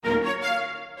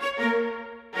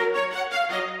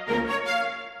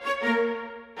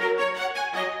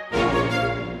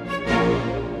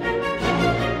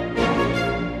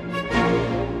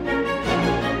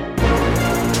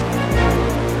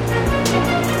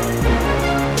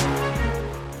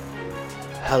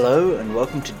Hello and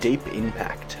welcome to Deep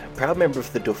Impact, a proud member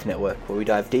of the Doof Network, where we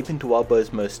dive deep into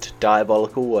Wildbow's most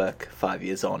diabolical work 5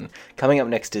 years on. Coming up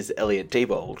next is Elliot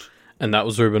Diebold. And that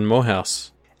was Ruben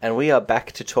Morehouse. And we are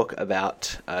back to talk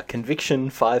about Conviction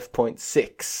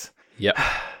 5.6. Yep.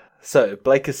 So,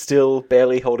 Blake is still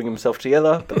barely holding himself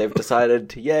together, but they've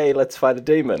decided, yay, let's fight a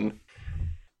demon.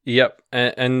 Yep,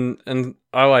 and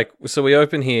I like... So we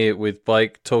open here with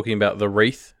Blake talking about the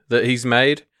wreath that he's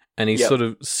made, and he's sort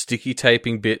of sticky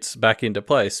taping bits back into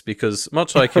place, because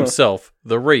much like himself,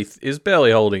 the wreath is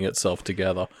barely holding itself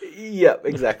together. Yep,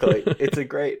 exactly. It's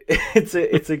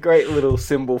a great little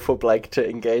symbol for Blake to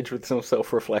engage with some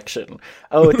self-reflection.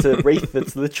 Oh, it's a wreath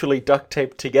that's literally duct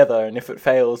taped together, and if it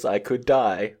fails, I could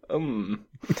die.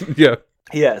 Yeah.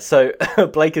 Yeah, so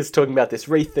Blake is talking about this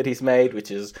wreath that he's made, which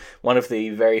is one of the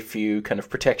very few kind of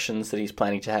protections that he's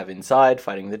planning to have inside,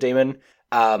 fighting the demon.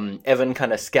 Evan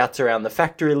kind of scouts around the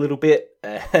factory a little bit,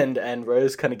 and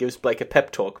Rose kind of gives Blake a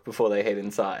pep talk before they head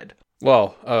inside.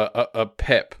 Well, a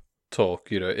pep talk,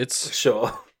 you know, it's...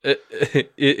 Sure.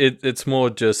 It's more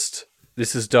just,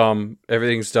 this is dumb,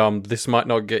 everything's dumb, this might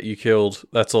not get you killed,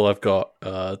 that's all I've got,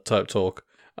 type talk.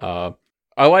 I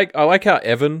like how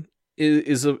Evan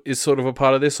is sort of a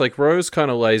part of this. Like, Rose kind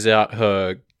of lays out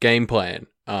her game plan,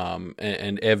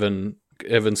 and Evan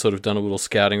sort of done a little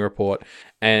scouting report,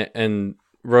 and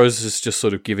Rose is just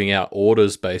sort of giving out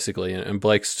orders, basically, and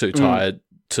Blake's too tired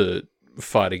to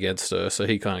fight against her, so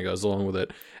he kind of goes along with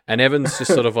it. And Evan's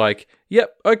just sort of like,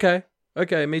 yep, okay,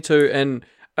 me too. And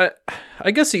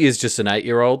I guess he is just an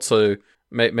 8-year-old, so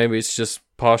maybe it's just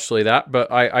partially that,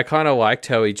 but I kind of liked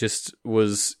how he just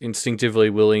was instinctively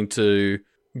willing to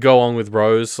go on with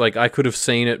Rose. Like, I could have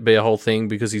seen it be a whole thing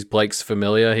because he's Blake's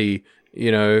familiar. He,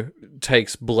 you know,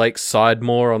 takes Blake's side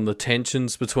more on the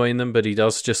tensions between them, but he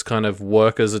does just kind of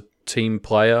work as a team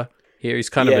player here. He's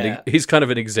kind of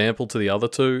an example to the other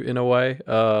two in a way.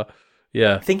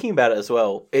 Yeah. Thinking about it as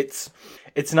well, it's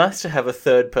nice to have a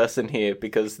third person here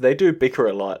because they do bicker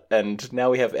a lot, and now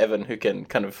we have Evan who can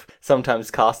kind of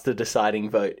sometimes cast a deciding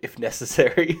vote if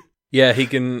necessary. Yeah, he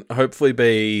can hopefully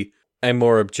be a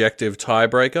more objective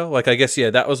tiebreaker. Like, I guess,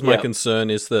 that was my concern,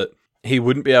 is that he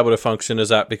wouldn't be able to function as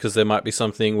that because there might be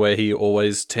something where he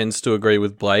always tends to agree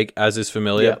with Blake as is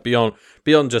familiar,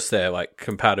 beyond just their, like,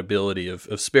 compatibility of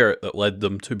spirit that led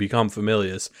them to become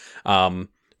familiars. But,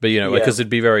 you know, because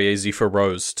it'd be very easy for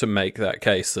Rose to make that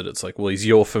case that it's like, well, he's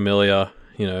your familiar,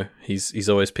 you know, he's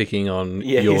always picking on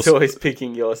he's always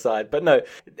picking your side. But no,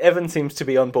 Evan seems to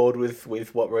be on board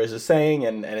with what Rose is saying,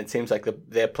 and it seems like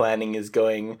their planning is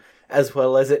going as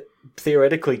well as it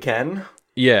theoretically can.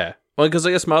 Yeah. Well, because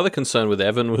I guess my other concern with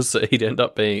Evan was that he'd end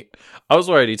up being... I was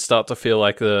worried he'd start to feel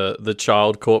like the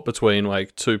child caught between,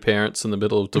 like, two parents in the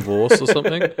middle of divorce or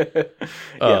something.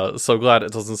 So glad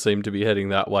it doesn't seem to be heading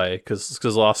that way, because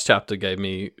last chapter gave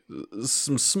me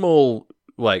some small,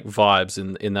 like, vibes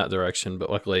in that direction, but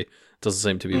luckily it doesn't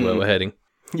seem to be where we're heading.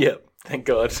 Yep, thank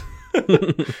God.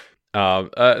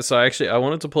 So actually, I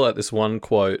wanted to pull out this one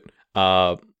quote.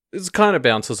 It kind of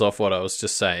bounces off what I was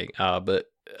just saying, but...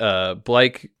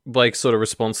 Blake sort of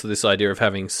responds to this idea of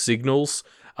having signals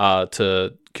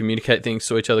to communicate things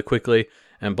to each other quickly,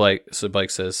 and Blake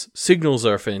says, signals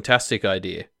are a fantastic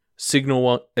idea.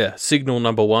 Signal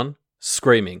number one,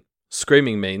 screaming.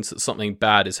 Screaming means that something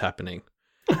bad is happening.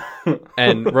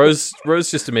 And Rose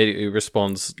just immediately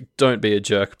responds, don't be a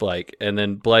jerk, Blake. And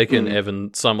then Blake and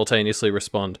Evan simultaneously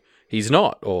respond, he's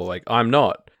not, or like, I'm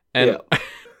not. And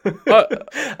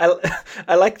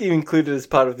I like that you included as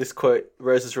part of this quote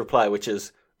Rose's reply, which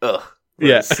is, ugh,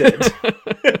 Rose said.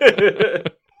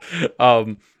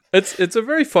 It's a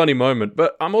very funny moment,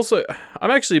 but I'm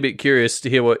actually a bit curious to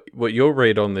hear what your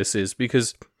read on this is,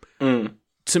 because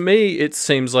to me it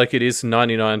seems like it is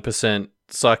 99%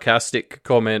 sarcastic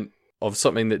comment of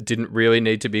something that didn't really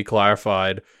need to be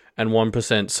clarified, and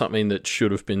 1% something that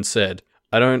should have been said.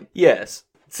 Yes.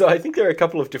 So I think there are a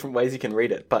couple of different ways you can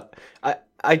read it, but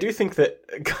I do think that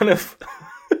kind of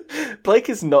Blake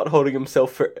is not holding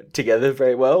himself together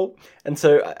very well. And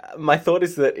so my thought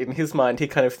is that in his mind, he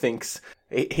kind of thinks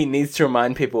he needs to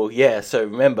remind people, so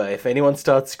remember, if anyone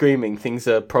starts screaming, things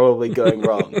are probably going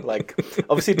wrong. Like,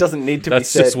 obviously it doesn't need to be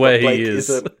said. That's just where he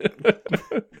is.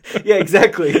 Yeah,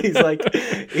 exactly. He's like,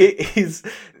 he's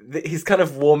kind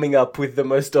of warming up with the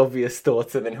most obvious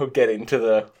thoughts, and then he'll get into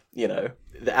the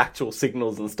actual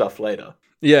signals and stuff later.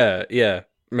 Yeah,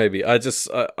 maybe. I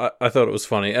thought it was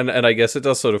funny, and I guess it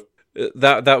does sort of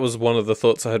that was one of the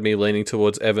thoughts that had me leaning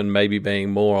towards Evan maybe being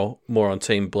more on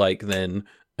Team Blake than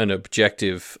an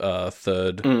objective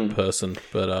third person.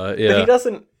 But but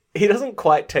he doesn't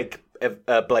quite take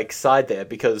Blake's side there,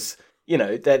 because you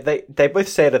know, they both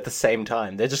say it at the same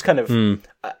time. They're just kind of.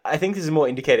 I think this is more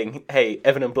indicating, hey,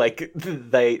 Evan and Blake,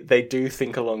 they do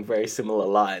think along very similar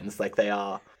lines. Like they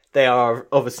are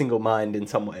of a single mind in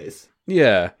some ways.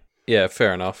 Yeah,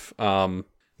 fair enough.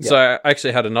 So I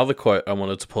actually had another quote I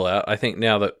wanted to pull out. I think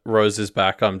now that Rose is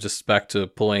back, I'm just back to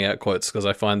pulling out quotes because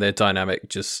I find their dynamic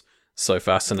just so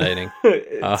fascinating.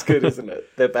 It's good, isn't it?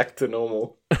 They're back to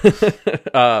normal.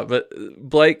 But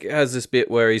Blake has this bit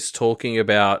where he's talking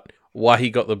about why he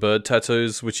got the bird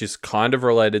tattoos, which is kind of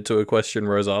related to a question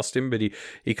Rose asked him, but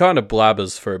he kind of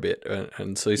blabbers for a bit,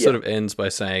 and so he sort of ends by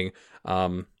saying,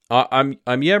 I'm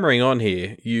yammering on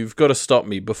here. You've got to stop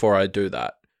me before I do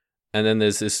that. And then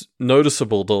there's this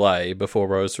noticeable delay before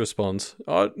Rose responds,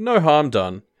 "Oh, no harm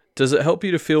done. Does it help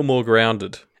you to feel more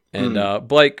grounded?" And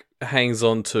Blake hangs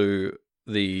on to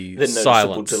the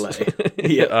silence delay.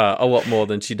 a lot more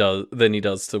than he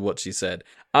does to what she said.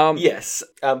 Yes,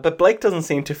 but Blake doesn't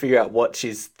seem to figure out what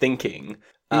she's thinking.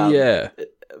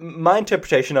 My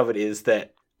interpretation of it is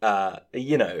that,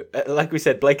 like we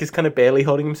said, Blake is kind of barely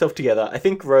holding himself together. I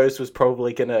think Rose was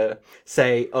probably going to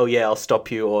say, "Oh yeah, I'll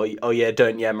stop you," or "Oh yeah,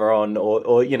 don't yammer on,"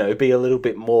 or be a little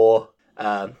bit more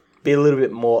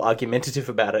argumentative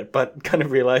about it, but kind of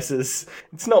realizes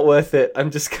it's not worth it. I'm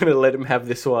just going to let him have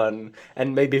this one,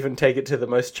 and maybe even take it to the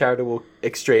most charitable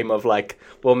extreme of like,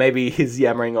 well, maybe his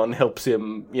yammering on helps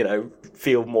him,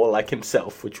 feel more like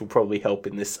himself, which will probably help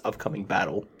in this upcoming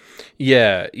battle.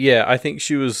 Yeah, I think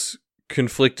she was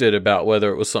conflicted about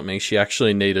whether it was something she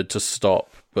actually needed to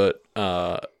stop, but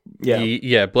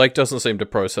Blake doesn't seem to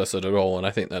process it at all, and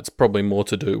I think that's probably more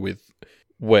to do with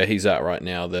where he's at right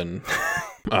now than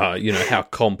how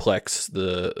complex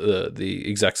the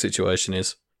exact situation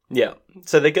is. Yeah.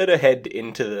 So they go to head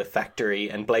into the factory,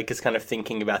 and Blake is kind of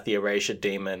thinking about the erasure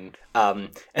demon.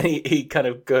 And he kind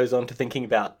of goes on to thinking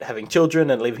about having children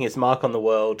and leaving his mark on the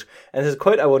world. And there's a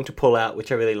quote I want to pull out,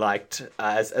 which I really liked.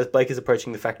 As Blake is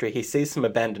approaching the factory, he sees some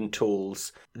abandoned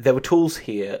tools. There were tools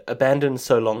here, abandoned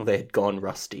so long they had gone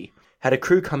rusty. Had a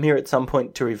crew come here at some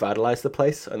point to revitalize the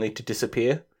place, only to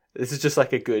disappear? This is just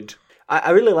like a good...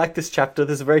 I really like this chapter.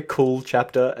 There's a very cool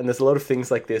chapter, and there's a lot of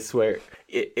things like this where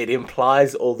it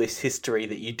implies all this history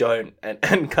that you don't,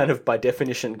 and kind of by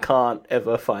definition can't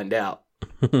ever find out.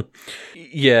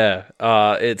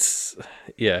 It's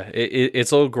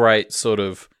all great sort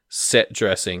of set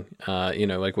dressing.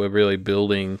 Like we're really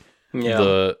building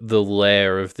the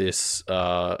layer of this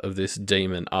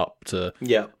demon up to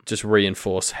just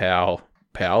reinforce how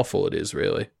powerful it is,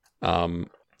 really.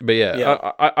 But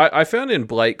I found in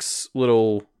Blake's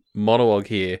little monologue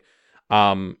here,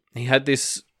 he had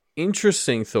this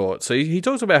interesting thought. So he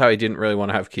talked about how he didn't really want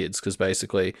to have kids because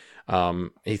basically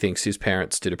he thinks his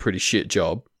parents did a pretty shit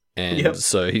job, and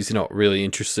so he's not really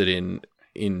interested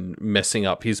in messing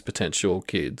up his potential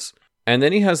kids. And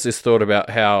then he has this thought about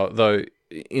how, though,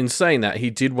 in saying that, he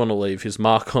did want to leave his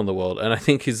mark on the world. And I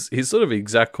think his sort of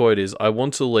exact quote is, "I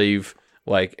want to leave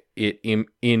like it in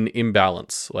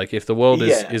imbalance. Like if the world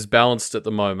is balanced at the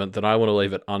moment, then I want to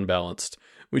leave it unbalanced,"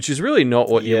 which is really not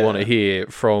what you want to hear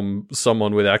from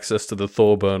someone with access to the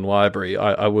Thorburn library.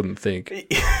 I wouldn't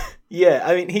think. Yeah,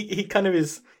 I mean, he kind of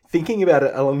is thinking about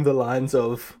it along the lines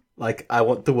of, like, I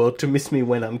want the world to miss me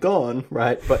when I'm gone,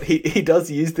 right? But he does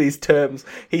use these terms.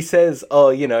 He says, "Oh,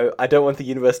 I don't want the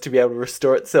universe to be able to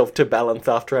restore itself to balance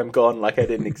after I'm gone, like I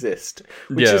didn't exist."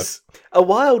 Which is a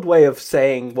wild way of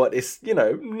saying what is,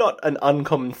 not an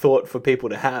uncommon thought for people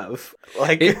to have.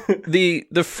 Like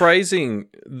the phrasing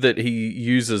that he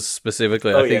uses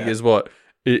specifically, I think, is what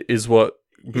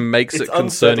makes it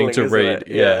concerning to read.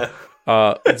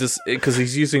 Just because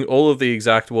he's using all of the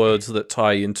exact words that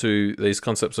tie into these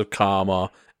concepts of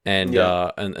karma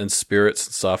and spirits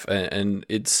and stuff, and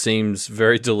it seems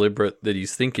very deliberate that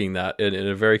he's thinking that in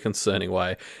a very concerning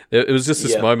way. It was just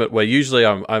this moment where usually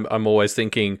I'm always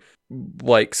thinking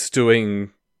Blake's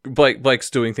doing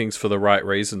things for the right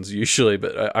reasons usually,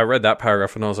 but I read that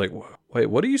paragraph and I was like, wait,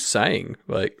 what are you saying?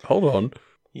 Like, hold on.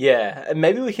 Yeah, and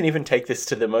maybe we can even take this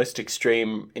to the most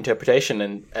extreme interpretation,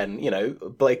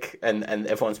 and Blake and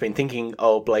everyone's been thinking,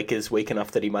 oh, Blake is weak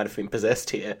enough that he might have been possessed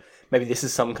here. Maybe this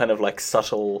is some kind of like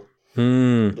subtle,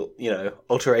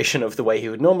 alteration of the way he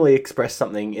would normally express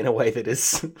something in a way that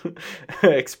is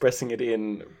expressing it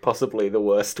in possibly the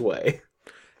worst way.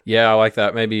 Yeah, I like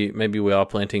that. Maybe we are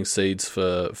planting seeds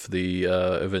for the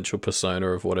eventual persona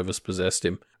of whatever's possessed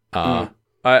him. I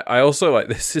also like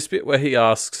this bit where he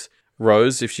asks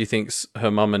Rose if she thinks her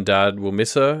mum and dad will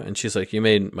miss her, and she's like, "You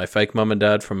mean my fake mum and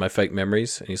dad from my fake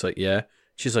memories?" And he's like, "Yeah."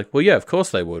 She's like, "Well, yeah, of course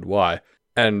they would. Why?"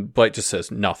 And Blake just says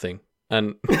nothing.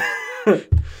 And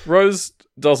Rose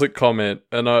doesn't comment,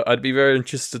 and I'd be very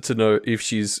interested to know if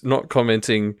she's not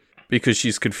commenting because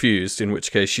she's confused, in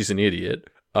which case she's an idiot.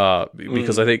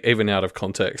 Because I think even out of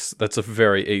context, that's a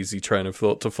very easy train of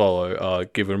thought to follow,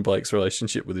 given Blake's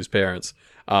relationship with his parents.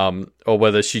 Or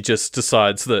whether she just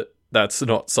decides that that's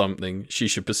not something she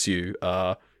should pursue.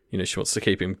 She wants to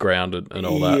keep him grounded and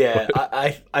all that. Yeah,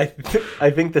 I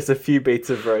think there's a few beats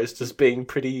of Rose just being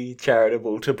pretty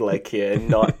charitable to Blake here, and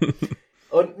not,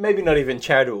 or maybe not even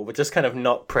charitable, but just kind of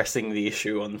not pressing the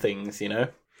issue on things, you know?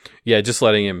 Yeah, just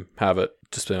letting him have it.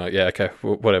 Just being like, yeah, okay,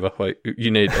 whatever. Like,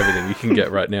 you need everything you can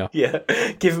get right now. Yeah,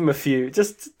 give him a few.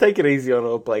 Just take it easy on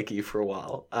old Blakey for a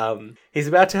while. He's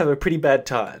about to have a pretty bad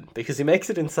time because he makes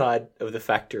it inside of the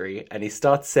factory and he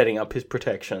starts setting up his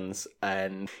protections,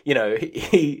 and,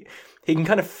 he can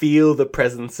kind of feel the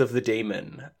presence of the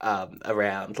demon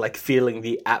around, like feeling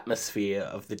the atmosphere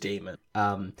of the demon.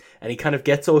 And he kind of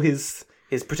gets all his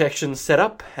protections set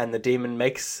up, and the demon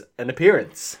makes an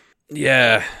appearance.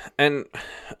 Yeah, and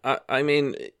I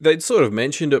mean, they'd sort of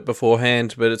mentioned it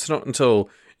beforehand, but it's not until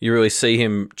you really see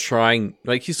him trying,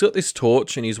 like, he's got this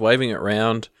torch and he's waving it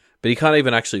around, but he can't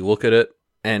even actually look at it,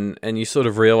 and you sort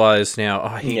of realise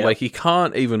now, he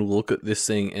can't even look at this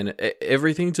thing, and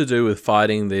everything to do with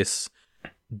fighting this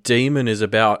demon is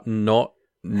about not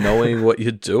knowing what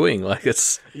you're doing. Like,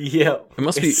 it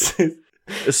must be...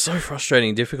 It's so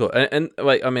frustrating and difficult, and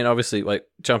like, I mean, obviously, like,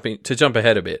 jump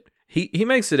ahead a bit, He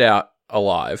makes it out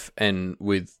alive and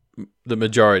with the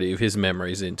majority of his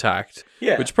memories intact,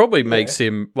 which probably makes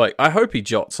him, like, I hope he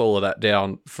jots all of that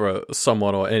down for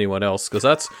someone or anyone else, because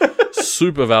that's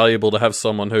super valuable to have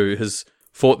someone who has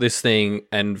fought this thing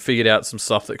and figured out some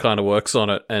stuff that kind of works on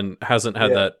it and hasn't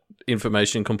had that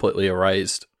information completely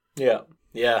erased. Yeah.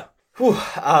 Whew.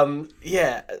 I want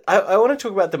to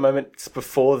talk about the moments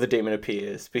before the demon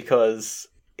appears, because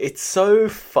it's so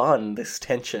fun, this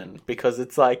tension, because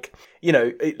it's like,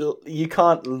 you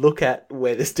can't look at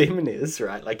where this demon is,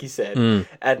 right? Like you said.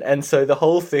 And so the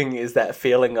whole thing is that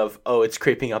feeling of, oh, it's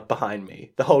creeping up behind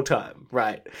me the whole time,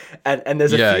 right? And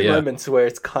there's a few moments where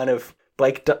it's kind of,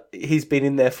 Blake, he's been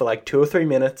in there for like 2 or 3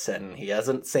 minutes and he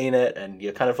hasn't seen it, and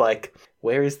you're kind of like,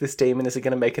 where is this demon? Is it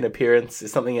going to make an appearance?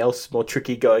 Is something else more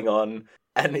tricky going on?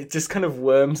 And it just kind of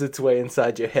worms its way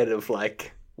inside your head of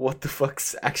like, what the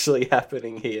fuck's actually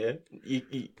happening here?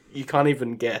 You can't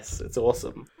even guess. It's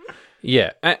awesome.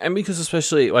 Yeah, and because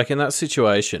especially, like, in that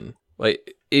situation,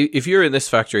 like, if you're in this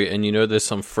factory and you know there's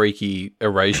some freaky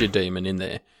erasure demon in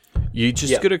there, you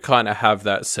just got to kind of have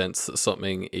that sense that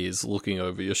something is looking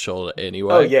over your shoulder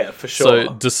anyway. Oh, yeah, for sure.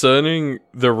 So discerning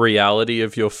the reality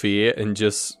of your fear and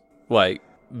just, like,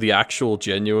 the actual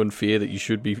genuine fear that you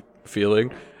should be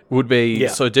feeling would be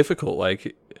so difficult.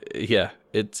 Like,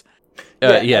 it's...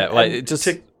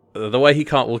 the way he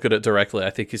can't look at it directly, I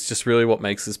think, is just really what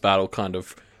makes this battle kind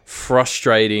of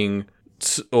frustrating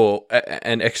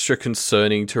and extra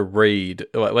concerning to read.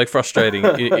 Like frustrating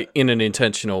in an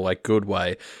intentional, like, good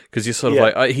way, because you're sort of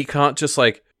like, he can't just,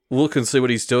 like, look and see what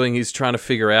he's doing. He's trying to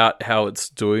figure out how it's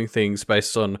doing things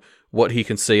based on what he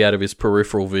can see out of his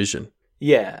peripheral vision.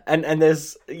 Yeah, and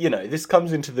there's, this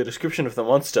comes into the description of the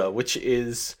monster, which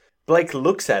is... Blake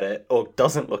looks at it, or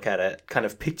doesn't look at it, kind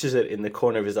of pictures it in the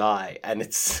corner of his eye, and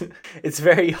it's a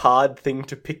very hard thing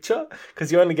to picture,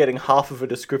 because you're only getting half of a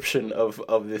description of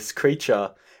this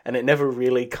creature, and it never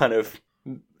really kind of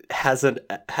has an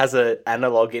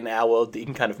analog in our world that you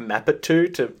can kind of map it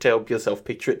to help yourself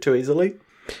picture it too easily.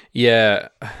 Yeah.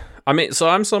 I mean, so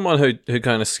I'm someone who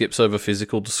kind of skips over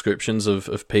physical descriptions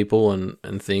of people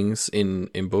and things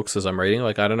in books as I'm reading.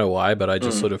 Like, I don't know why, but I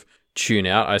just sort of tune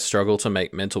out. I struggle to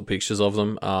make mental pictures of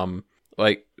them.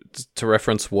 Like, to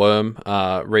reference Worm,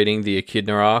 reading the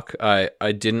Echidna arc, I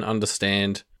didn't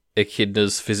understand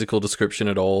Echidna's physical description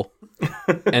at all.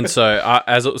 And so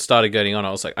as it started getting on,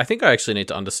 I was like, I think I actually need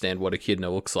to understand what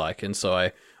Echidna looks like. And so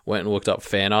I went and looked up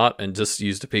fan art and just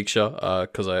used a picture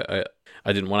because I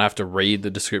didn't want to have to read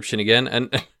the description again.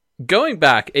 And going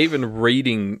back, even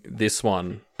reading this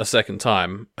one a second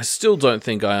time, I still don't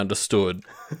think I understood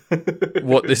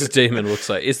what this demon looks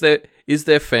like. Is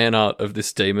there fan art of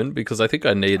this demon? Because I think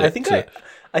I need it.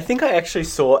 I think I actually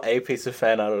saw a piece of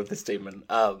fan art of this demon,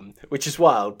 which is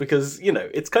wild because,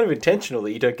 it's kind of intentional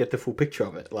that you don't get the full picture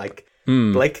of it. Like,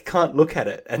 Blake can't look at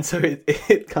it, and so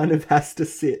it kind of has to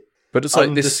sit. But it's like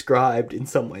undescribed in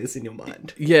some ways in your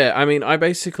mind. Yeah, I mean, I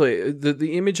basically...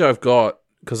 The image I've got,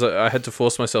 because I had to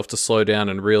force myself to slow down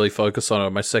and really focus on it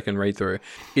on my second read-through,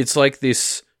 it's like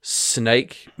this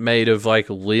snake made of, like,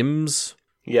 limbs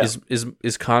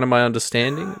is kind of my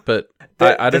understanding, but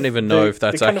I don't even know if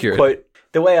that's accurate.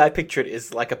 the way I picture it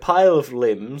is like a pile of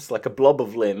limbs, like a blob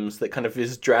of limbs that kind of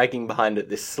is dragging behind it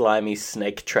this slimy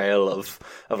snake trail of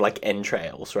like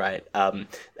entrails, right?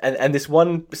 And this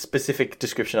one specific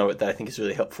description of it that I think is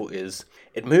really helpful is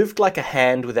it moved like a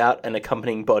hand without an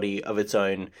accompanying body of its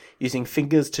own, using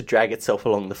fingers to drag itself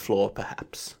along the floor,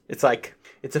 perhaps. It's like,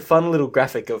 it's a fun little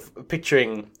graphic of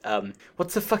picturing,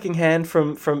 what's the fucking hand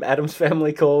from Addams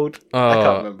Family called? I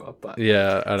can't remember, but...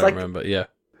 Yeah, I don't remember, yeah.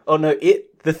 Oh no,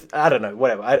 I don't know,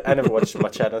 whatever. I never watched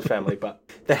much Addams Family, but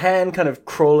the hand kind of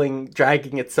crawling,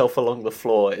 dragging itself along the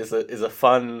floor is a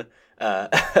fun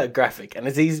graphic, and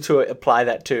it's easy to apply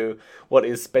that to what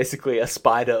is basically a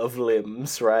spider of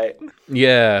limbs, right?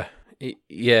 Yeah.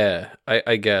 Yeah,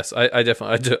 I guess. I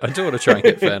definitely I do want to try and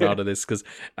get fan art of this because,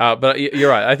 but you're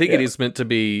right. I think it is meant to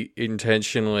be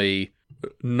intentionally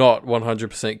not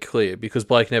 100% clear because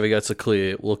Blake never gets a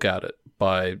clear look at it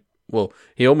well,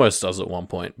 he almost does at one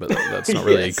point, but that's not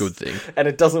really a good thing. And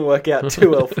it doesn't work out too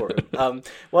well for him.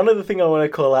 One other thing I want to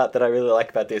call out that I really like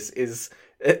about this is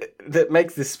that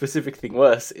makes this specific thing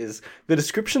worse is the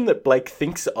description that Blake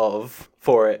thinks of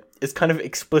for it is kind of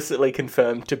explicitly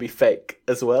confirmed to be fake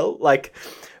as well. Like,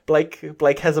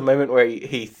 Blake has a moment where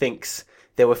he thinks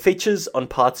there were features on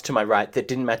parts to my right that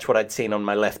didn't match what I'd seen on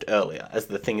my left earlier, as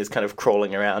the thing is kind of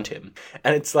crawling around him.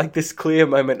 And it's like this clear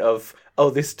moment of, oh,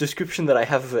 this description that I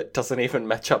have of it doesn't even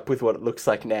match up with what it looks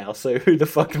like now, so who the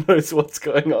fuck knows what's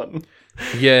going on?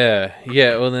 Yeah.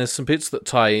 Well, there's some bits that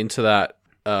tie into that,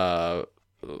 that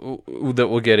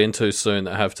we'll get into soon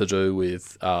that have to do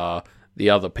with the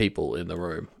other people in the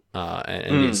room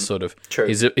and his sort of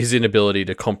his inability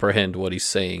to comprehend what he's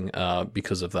seeing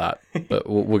because of that. But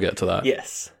we'll get to that.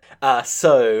 Yes.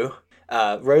 So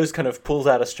Rose kind of pulls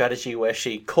out a strategy where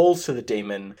she calls to the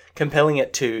demon, compelling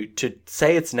it to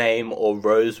say its name, or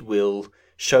Rose will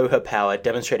show her power,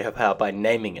 demonstrate her power by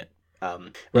naming it.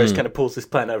 Rose kind of pulls this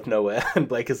plan out of nowhere, and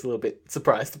Blake is a little bit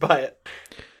surprised by it.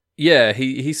 Yeah,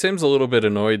 he seems a little bit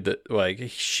annoyed that like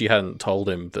she hadn't told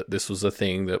him that this was a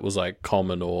thing that was like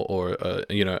common or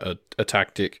a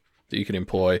tactic that you can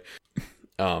employ.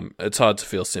 It's hard to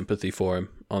feel sympathy for him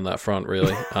on that front,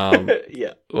 really.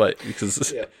 Yeah, like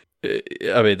because. Yeah.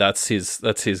 I mean, that's his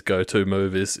go-to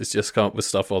move is just come up with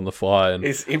stuff on the fly. And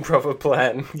his improper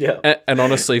plan, yeah. And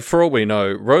honestly, for all we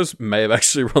know, Rose may have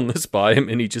actually run this by him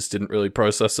and he just didn't really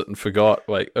process it and forgot.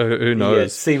 Like, who knows? Yeah, it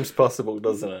seems possible,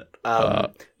 doesn't it?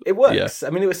 It works. Yeah.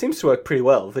 I mean, it seems to work pretty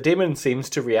well. The demon seems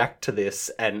to react to this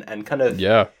and kind of...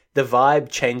 Yeah. The vibe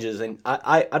changes, and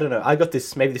I don't know, I got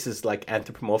this, maybe this is like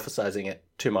anthropomorphizing it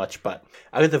too much, but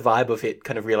I got the vibe of it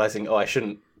kind of realizing, oh, I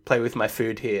shouldn't play with my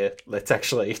food here. Let's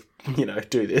actually,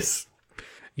 do this.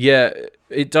 Yeah,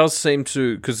 it does seem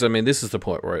to, because I mean, this is the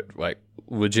point where it like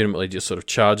legitimately just sort of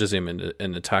charges him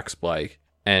and attacks Blake,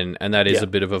 and that is a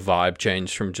bit of a vibe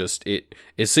change from just it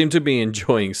seemed to be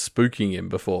enjoying spooking him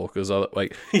before, because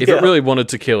like if it really wanted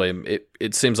to kill him,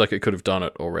 it seems like it could have done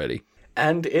it already.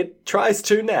 And it tries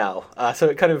to now. So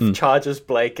it kind of charges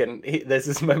Blake, and there's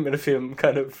this moment of him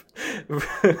kind of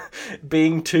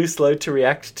being too slow to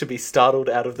react to be startled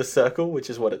out of the circle, which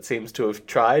is what it seems to have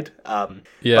tried.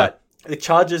 But it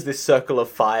charges this circle of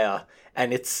fire,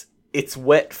 and its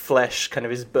wet flesh kind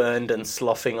of is burned and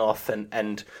sloughing off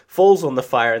and falls on the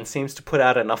fire and seems to put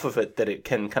out enough of it that it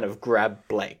can kind of grab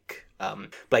Blake.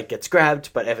 Blake gets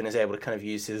grabbed, but Evan is able to kind of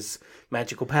use his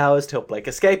magical powers to help Blake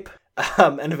escape.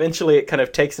 And eventually it kind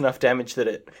of takes enough damage that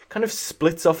it kind of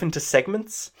splits off into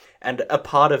segments, and a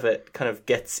part of it kind of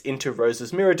gets into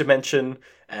Rose's mirror dimension,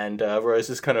 and Rose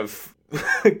is kind of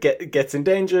gets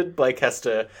endangered. Blake has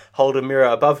to hold a mirror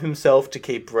above himself to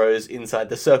keep Rose inside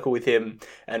the circle with him,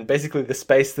 and basically the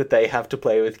space that they have to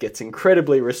play with gets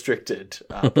incredibly restricted,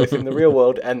 both in the real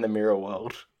world and the mirror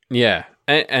world. Yeah,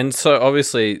 and so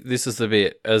obviously this is the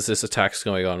bit as this attack's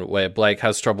going on where Blake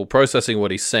has trouble processing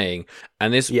what he's seeing,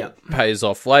 and this pays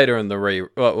off later in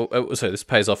the this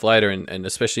pays off later, and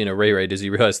especially in a reread, as he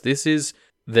realizes this is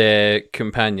their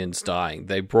companions dying.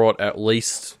 They brought at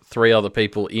least 3 other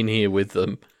people in here with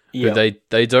them who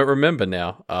they don't remember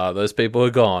now. Those people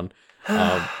are gone.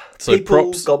 So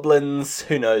people, goblins,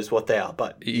 who knows what they are,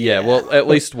 but... Yeah, well, at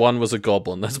least one was a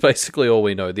goblin. That's basically all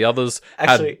we know. The others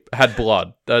had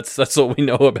blood. That's all we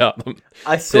know about them.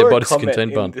 I saw a comment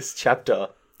in this chapter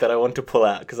that I want to pull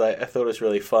out because I thought it was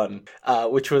really fun,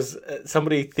 which was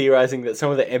somebody theorizing that some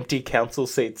of the empty council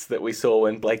seats that we saw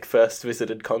when Blake first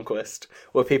visited Conquest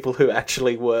were people who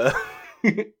actually were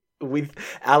with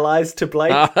allies to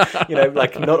Blake.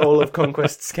 Like not all of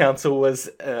Conquest's council was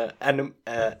an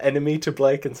enemy to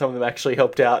Blake, and some of them actually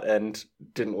helped out and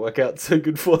didn't work out so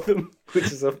good for them, which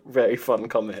is a very fun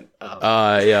comment. Yeah,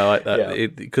 I like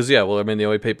that. Because, the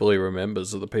only people he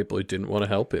remembers are the people who didn't want to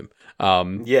help him.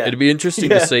 It'd be interesting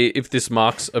to see if this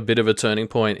marks a bit of a turning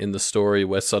point in the story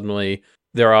where suddenly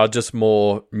there are just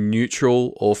more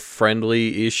neutral or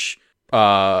friendly-ish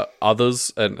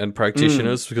others and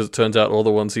practitioners, because it turns out all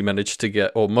the ones he managed to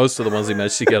get, or most of the ones he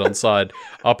managed to get on side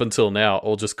up until now,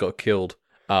 all just got killed.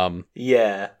 And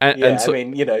so,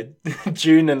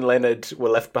 June and Leonard were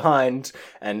left behind,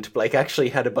 and Blake actually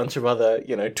had a bunch of other,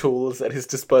 tools at his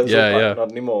disposal, but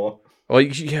not anymore. Well,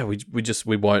 yeah,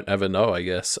 we won't ever know, I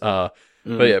guess.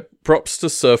 But yeah, props to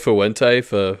Sir Fuente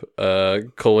for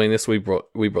calling this. We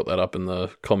brought that up in the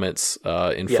comments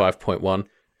in 5.1.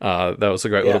 That was a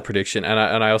great little prediction,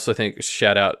 and I also think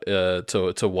shout out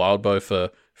to Wildbow for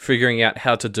figuring out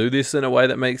how to do this in a way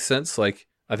that makes sense. Like,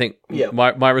 I think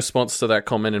my response to that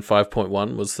comment in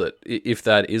 5.1 was that if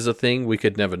that is a thing, we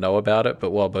could never know about it,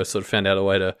 but Wildbow sort of found out a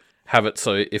way to have it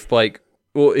so if Blake...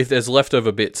 Well, if there's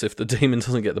leftover bits, if the demon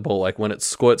doesn't get the ball, like when it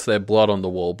squirts their blood on the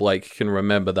wall, Blake can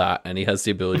remember that, and he has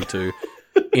the ability to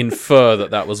infer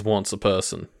that was once a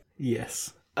person.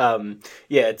 Yes.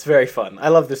 It's very fun. I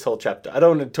love this whole chapter. I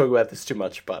don't want to talk about this too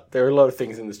much, but there are a lot of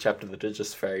things in this chapter that are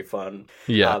just very fun.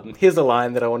 Yeah. Here's a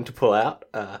line that I want to pull out.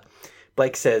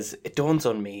 Blake says, "It dawns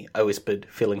on me," I whispered,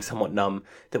 feeling somewhat numb,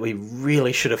 "that we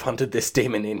really should have hunted this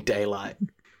demon in daylight."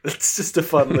 It's just a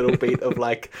fun little beat of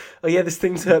like, oh yeah, this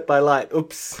thing's hurt by light.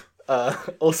 Oops.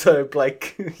 Also,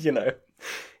 Blake,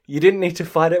 you didn't need to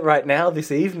fight it right now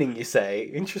this evening, you say.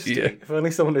 Interesting. Yeah. If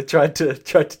only someone had tried to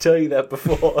tell you that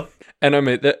before. And I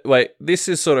mean, this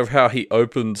is sort of how he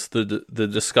opens the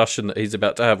discussion that he's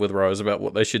about to have with Rose about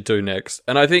what they should do next.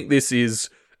 And I think this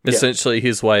is essentially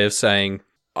his way of saying,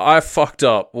 I fucked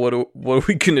up. What are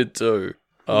we going to do?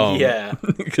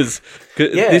 Because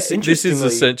this is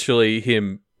essentially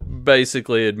him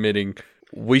basically admitting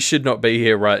we should not be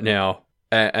here right now.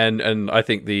 And I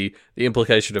think the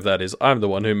implication of that is I'm the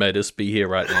one who made us be here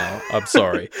right now. I'm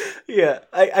sorry.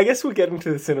 I guess we'll get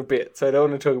into this in a bit, so I don't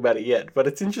want to talk about it yet. But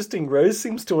it's interesting. Rose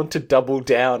seems to want to double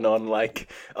down on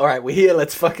like, all right, we're here.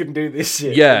 Let's fucking do this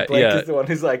shit. Yeah, and Blake is the one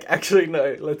who's like, actually,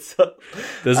 no. Let's.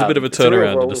 There's a bit of a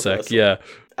turnaround in a sec. Reversal. Yeah.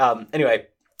 Anyway,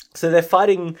 so they're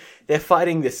fighting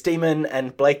this demon,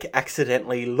 and Blake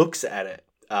accidentally looks at it.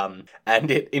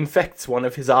 And it infects one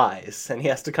of his eyes, and he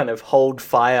has to kind of hold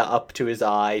fire up to his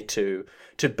eye to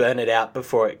burn it out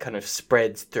before it kind of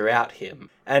spreads throughout him.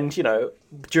 And,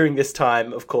 during this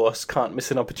time, of course, can't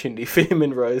miss an opportunity for him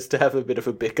and Rose to have a bit of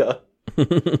a bicker.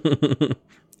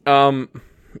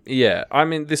 Yeah, I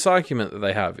mean, this argument that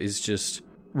they have is just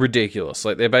ridiculous.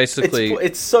 Like, they're basically...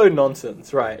 It's so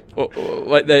nonsense, right?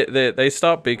 Like, they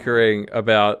start bickering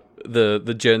about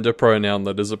the gender pronoun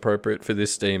that is appropriate for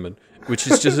this demon, which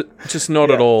is just not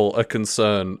at all a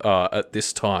concern at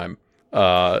this time.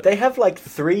 They have like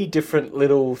 3 different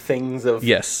little things of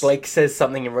Blake says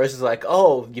something and Rose is like,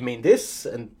 oh, you mean this?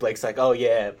 And Blake's like, oh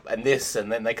yeah, and this. And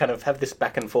then they kind of have this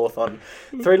back and forth on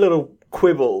 3 little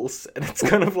quibbles, and it's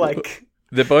kind of like...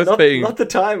 They're both not the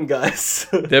time, guys.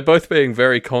 They're both being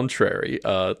very contrary,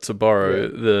 to borrow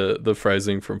the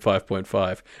phrasing from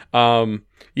 5.5.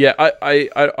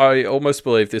 I almost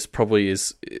believe this probably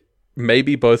is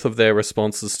maybe both of their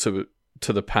responses to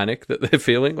the panic that they're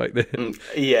feeling. Like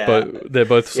they're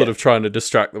both sort of trying to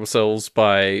distract themselves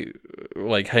by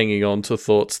like hanging on to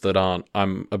thoughts that aren't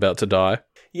 "I'm about to die."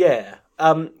 Yeah.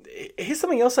 Here's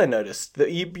something else I noticed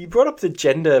that you brought up the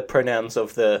gender pronouns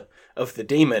of the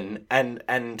demon,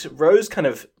 and Rose kind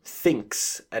of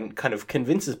thinks and kind of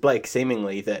convinces Blake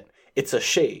seemingly that it's a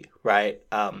she, right?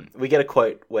 We get a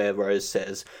quote where Rose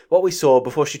says, what we saw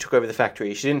before she took over the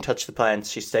factory, she didn't touch the plants,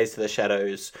 she stays to the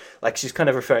shadows. Like, she's kind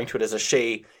of referring to it as a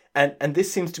she. And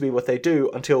this seems to be what they do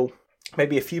until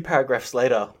maybe a few paragraphs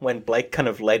later, when Blake kind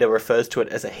of later refers to it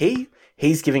as a he.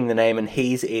 He's giving the name and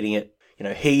he's eating it.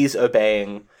 He's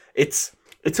obeying. It's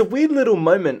a weird little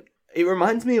moment. It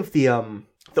reminds me of the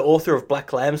author of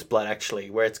Black Lamb's Blood,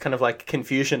 actually, where it's kind of like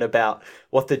confusion about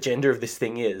what the gender of this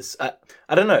thing is. I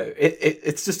don't know.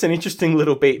 It's just an interesting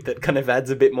little beat that kind of adds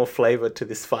a bit more flavor to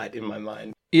this fight in my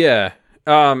mind. Yeah.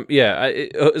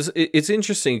 It's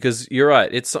interesting because you're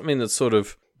right. It's something that sort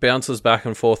of bounces back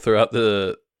and forth throughout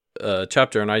the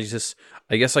chapter, and I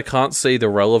guess I can't see the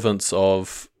relevance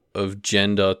of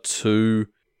gender to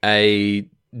a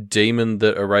demon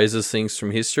that erases things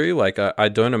from history. Like, I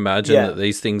don't imagine that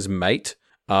these things mate.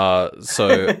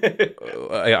 So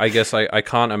I guess I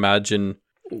can't imagine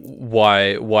why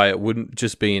it wouldn't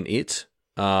just be an it.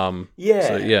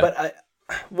 Yeah. But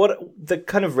what the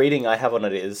kind of reading I have on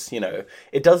it is,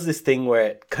 it does this thing where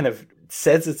it kind of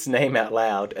says its name out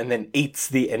loud and then eats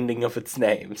the ending of its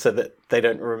name so that they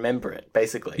don't remember it,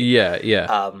 basically.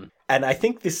 Yeah. And I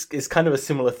think this is kind of a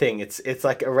similar thing. It's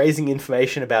like erasing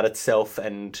information about itself,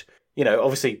 and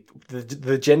obviously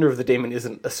the gender of the demon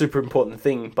isn't a super important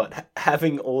thing, but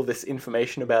having all this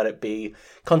information about it be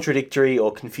contradictory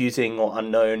or confusing or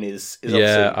unknown is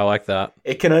obviously, I like that.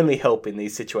 It can only help in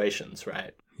these situations,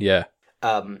 right? Yeah.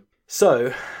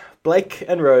 So Blake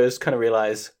and Rose kind of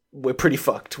realize we're pretty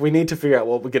fucked. We need to figure out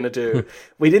what we're going to do.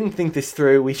 We didn't think this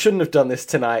through. We shouldn't have done this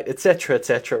tonight, etc.,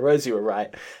 etc. Rose, you were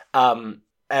right.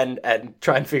 And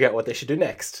try and figure out what they should do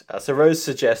next. So Rose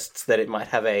suggests that it might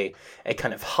have a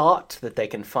kind of heart that they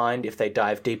can find if they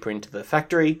dive deeper into the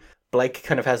factory. Blake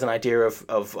kind of has an idea of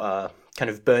kind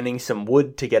of burning some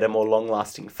wood to get a more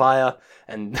long-lasting fire,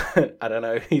 and I don't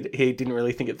know, he didn't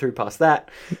really think it through past that.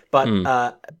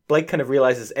 But Blake kind of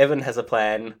realizes Evan has a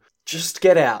plan. Just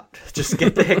get out. Just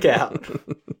get the heck out.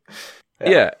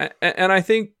 Yeah, and I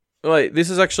think this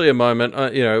is actually a moment.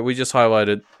 We just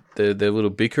highlighted their little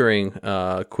bickering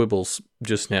quibbles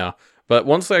just now. But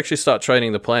once they actually start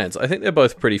trading the plans, I think they're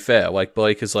both pretty fair. Like,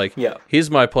 Blake is like,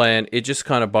 here's my plan. It just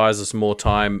kind of buys us more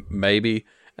time, maybe.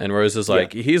 And Rose is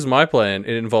like, here's my plan.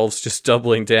 It involves just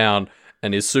doubling down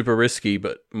and is super risky,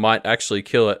 but might actually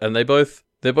kill it. And they're both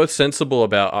sensible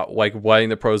about weighing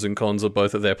the pros and cons of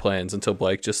both of their plans, until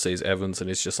Blake just sees Evans and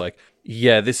is just like,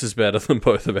 yeah, this is better than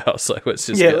both of ours. Like, let's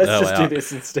just do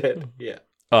this instead. Yeah.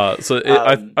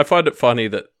 I find it funny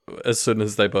that as soon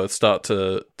as they both start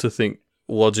to think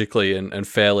logically and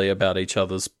fairly about each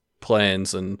other's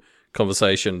plans and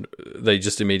conversation, they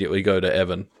just immediately go to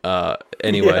Evan.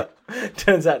 Anyway. Yeah.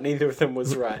 Turns out neither of them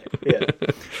was right. Yeah.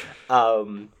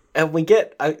 And we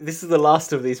get, this is the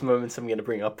last of these moments I'm going to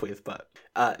bring up with, but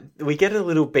we get a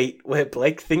little beat where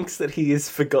Blake thinks that he has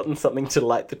forgotten something to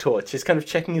light the torch. He's kind of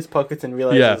checking his pockets and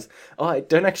realizes, I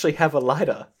don't actually have a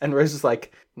lighter. And Rose is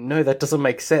like, no, that doesn't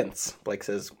make sense. Blake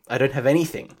says, I don't have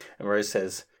anything. And Rose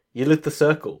says, you lit the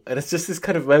circle. And it's just this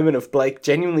kind of moment of Blake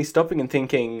genuinely stopping and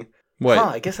thinking,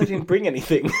 I guess I didn't bring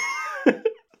anything.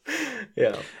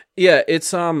 Yeah. Yeah,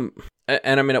 it's, and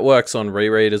I mean, it works on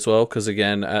reread as well, because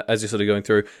again, as you're sort of going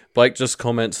through, Blake just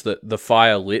comments that the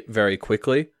fire lit very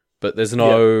quickly, but there's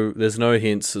no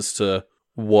hints as to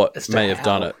what may have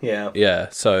done it. Yeah.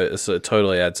 So it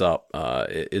totally adds up.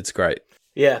 It's great.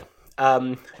 Yeah.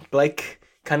 Blake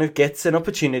kind of gets an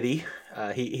opportunity.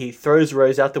 He throws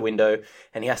Rose out the window,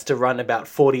 and he has to run about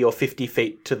 40 or 50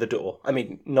 feet to the door. I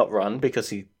mean, not run, because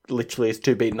he literally is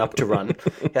too beaten up to run.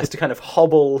 He has to kind of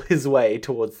hobble his way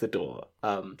towards the door.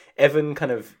 Evan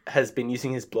kind of has been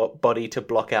using his body to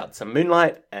block out some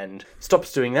moonlight and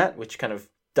stops doing that, which kind of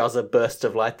does a burst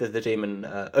of light that the demon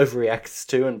overreacts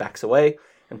to and backs away.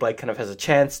 And Blake kind of has a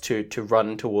chance to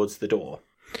run towards the door.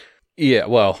 Yeah,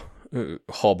 well,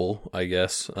 hobble, I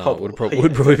guess. Would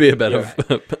probably be a better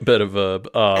verb.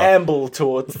 Amble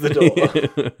towards the door.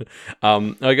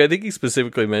 I think he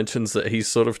specifically mentions that he's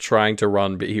sort of trying to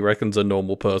run, but he reckons a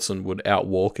normal person would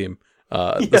outwalk him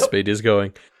at the speed he's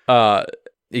going.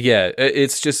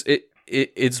 It's just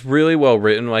it's really well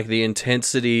written. Like, the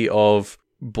intensity of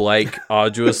Blake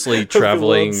arduously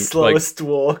traveling, slowest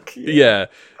walk. Yeah,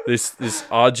 this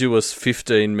arduous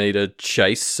 15-meter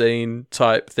chase scene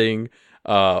type thing.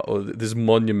 Or this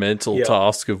monumental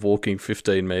task of walking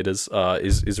 15 meters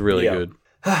is really good.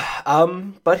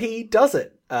 But he does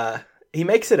it. He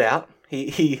makes it out.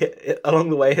 He along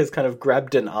the way has kind of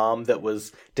grabbed an arm that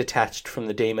was detached from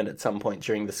the demon at some point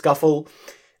during the scuffle.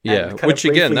 Yeah, which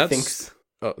again, that's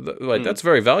that's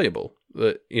very valuable.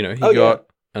 That he got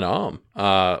an arm.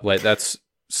 That's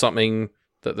something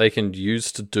that they can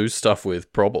use to do stuff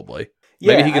with, probably.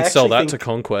 Maybe he can sell that to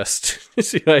Conquest.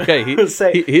 Like, hey, here's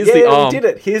the arm. He did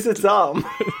it. Here's its arm.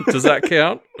 Does that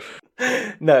count?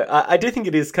 No, I do think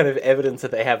it is kind of evidence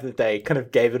that they have that they kind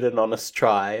of gave it an honest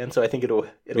try, and so I think it'll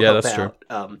help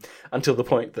out until the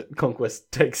point that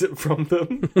Conquest takes it from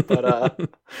them. But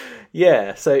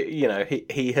so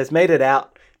he has made it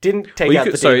out. Didn't take out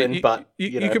the demon, but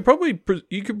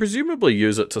you could presumably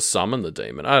use it to summon the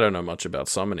demon. I don't know much about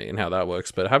summoning and how that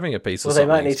works, but having a piece of they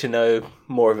might need to know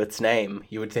more of its name.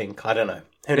 You would think. I don't know.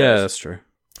 Who knows? Yeah, that's true.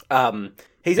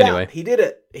 He's out. He did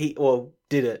it. He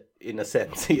did it in a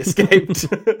sense. He escaped.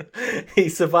 He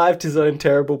survived his own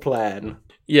terrible plan.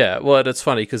 Yeah, well, it's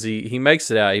funny because he makes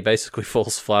it out. He basically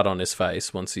falls flat on his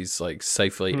face once he's like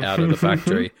safely out of the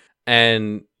factory,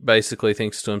 and basically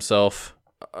thinks to himself,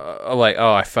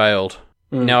 I failed.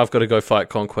 Now I've got to go fight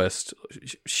Conquest.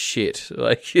 Shit.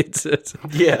 Like, it's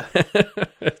Yeah.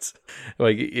 it's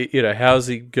like, how's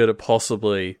he going to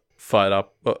possibly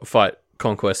fight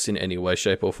Conquest in any way,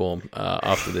 shape, or form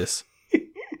after this?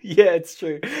 Yeah, it's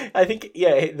true. I think,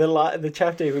 the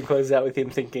chapter even closes out with him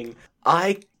thinking,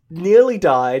 I nearly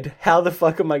died. How the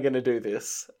fuck am I going to do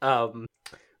this?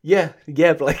 Yeah,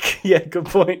 Blake. Yeah, good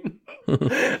point.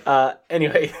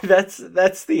 Anyway, that's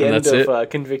the end of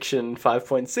Conviction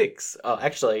 5.6. Oh,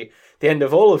 actually, the end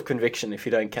of all of Conviction if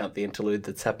you don't count the interlude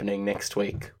that's happening next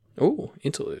week. Oh,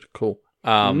 interlude. Cool.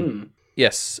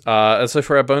 Yes. And so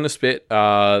for our bonus bit,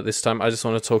 this time I just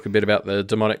want to talk a bit about the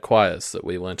demonic choirs that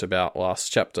we learnt about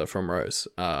last chapter from Rose.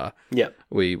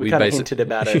 We kind of hinted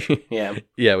about it. Yeah.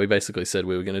 Yeah, we basically said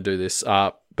we were going to do this.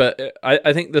 But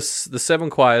I think the 7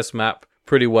 choirs map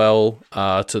pretty well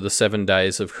to the 7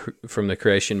 days from the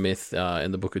creation myth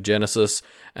in the book of Genesis.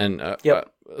 And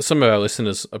some of our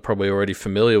listeners are probably already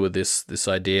familiar with this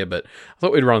idea, but I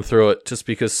thought we'd run through it just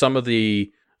because some of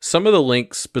the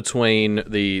links between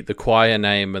the choir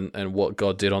name and what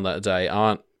God did on that day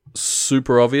aren't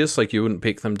super obvious. Like, you wouldn't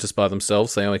pick them just by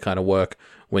themselves. They only kind of work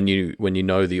when you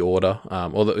know the order.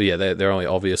 They're only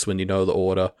obvious when you know the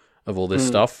order of all this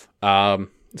stuff.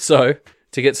 So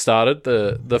to get started,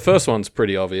 the first one's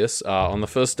pretty obvious. On the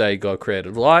first day, God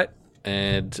created light,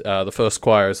 and the first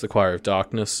choir is the choir of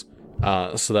darkness.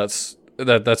 So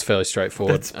that's fairly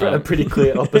straightforward. That's a pretty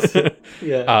clear opposite.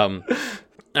 Yeah.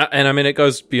 And I mean, it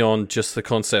goes beyond just the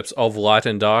concepts of light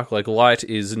and dark. Like, light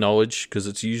is knowledge because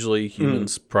it's usually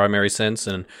humans' primary sense,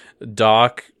 and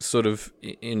dark sort of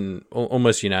in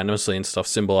almost unanimously and stuff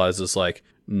symbolizes like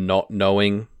not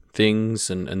knowing things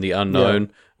and the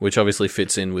unknown, which obviously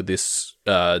fits in with this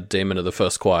demon of the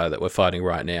first choir that we're fighting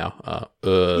right now.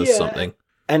 Something.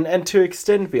 And to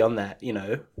extend beyond that,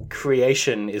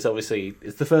 creation is obviously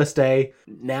it's the first day.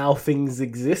 Now things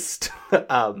exist.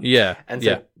 And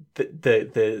so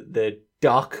the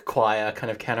dark choir kind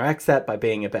of counteracts that by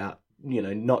being about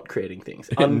not creating things,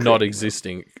 not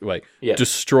existing,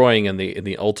 destroying in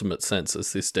the ultimate sense,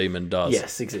 as this demon does.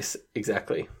 Yes, exists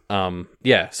exactly.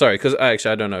 Sorry, because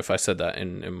I don't know if I said that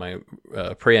in my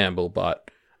preamble, but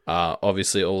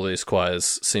obviously all these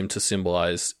choirs seem to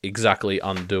symbolize exactly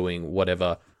undoing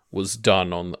whatever was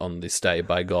done on this day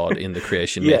by God in the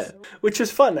creation myth. Yeah, which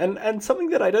is fun and something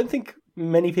that I don't think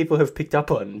many people have picked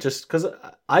up on, just because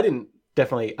I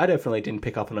definitely didn't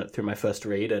pick up on it through my first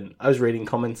read, and I was reading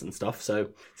comments and stuff, so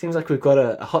it seems like we've got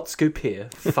a hot scoop here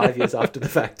 5 years after the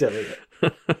fact, Elliot.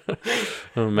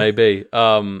 Maybe.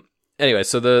 Anyway,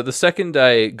 so the second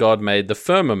day, God made the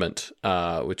firmament,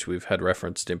 which we've had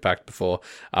referenced in Pact before,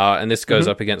 and this goes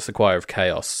up against the choir of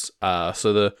chaos.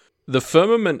 So the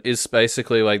firmament is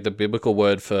basically like the biblical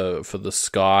word for the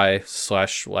sky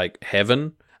 / like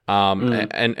heaven,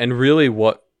 and really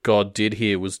what God did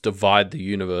here was divide the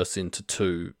universe into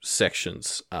 2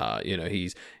 sections.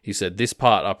 He said this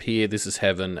part up here, this is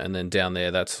heaven, and then down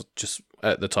there, that's just,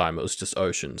 at the time, it was just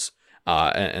oceans.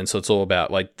 And so it's all about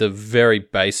like the very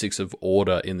basics of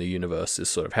order in the universe is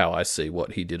sort of how I see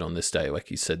what he did on this day. Like,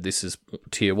 he said, this is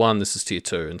tier 1, this is tier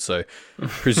 2. And so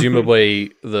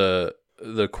presumably the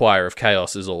choir of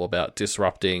chaos is all about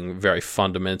disrupting very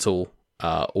fundamental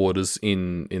orders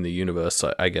in the universe,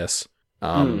 I guess.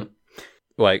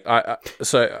 Like,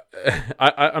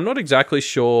 I'm not exactly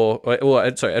sure.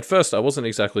 At first I wasn't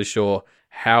exactly sure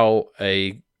how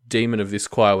a demon of this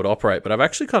choir would operate, but I've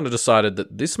actually kind of decided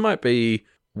that this might be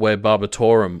where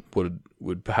Barbatorum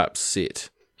would perhaps sit,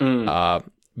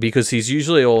 because he's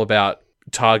usually all about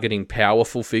targeting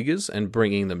powerful figures and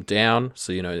bringing them down.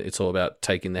 So it's all about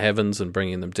taking the heavens and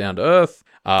bringing them down to earth.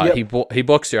 He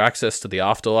blocks your access to the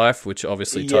afterlife, which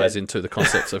obviously ties into the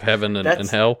concepts of heaven and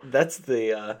hell. That's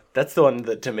the one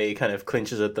that to me kind of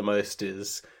clinches it the most.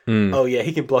 Is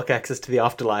he can block access to the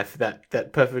afterlife.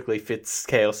 That perfectly fits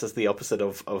chaos as the opposite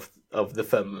of the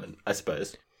firmament, I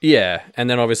suppose. Yeah, and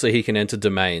then obviously he can enter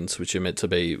domains, which are meant to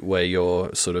be where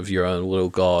you're sort of your own little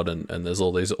god, and there's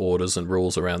all these orders and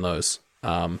rules around those.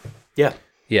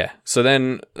 Yeah. So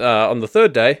then on the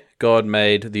third day, God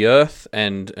made the earth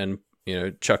and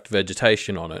chucked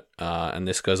vegetation on it, and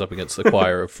this goes up against the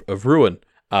choir of ruin.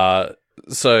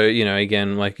 So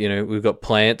again, like we've got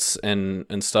plants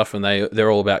and stuff, and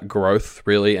they're all about growth,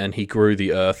 really. And he grew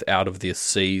the earth out of the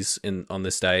seas on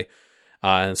this day,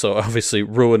 and so obviously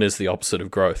ruin is the opposite of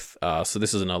growth. So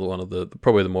this is another one of the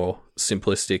probably the more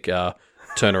simplistic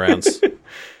turnarounds.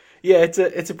 Yeah,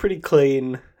 it's a pretty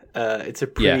clean.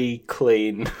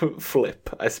 Clean flip,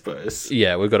 I suppose.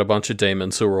 Yeah, we've got a bunch of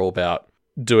demons who are all about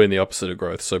doing the opposite of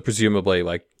growth. So presumably,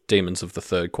 like, demons of the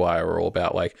third choir are all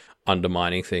about like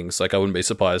undermining things. Like I wouldn't be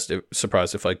surprised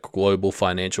if like global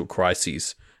financial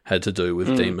crises had to do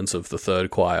with demons of the third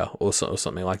choir or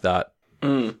something like that.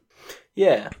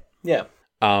 Yeah.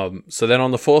 So then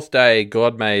on the fourth day,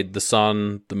 God made the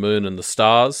sun, the moon, and the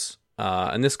stars.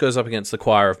 And this goes up against the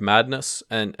choir of madness.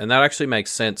 And that actually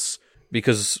makes sense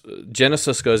because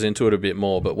Genesis goes into it a bit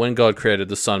more. But when God created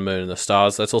the sun, moon, and the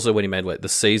stars, that's also when he made like the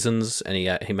seasons, and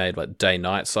he made like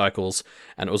day-night cycles.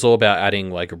 And it was all about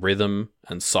adding like rhythm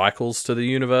and cycles to the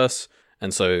universe.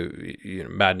 And so,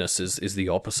 madness is the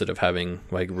opposite of having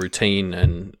like routine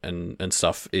and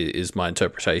stuff. Is my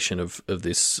interpretation of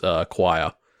this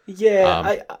choir.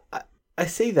 Yeah, I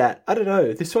see that. I don't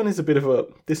know. This one's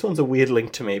a weird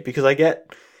link to me because I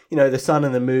get, the sun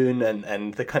and the moon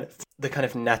and the kind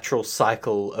of natural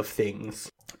cycle of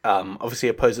things. Obviously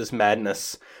opposes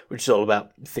madness, which is all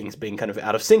about things being kind of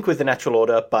out of sync with the natural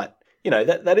order, but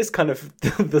that is kind of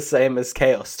the same as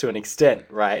chaos to an extent,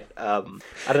 right? I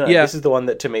don't know. Yeah. This is the one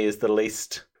that to me is the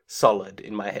least solid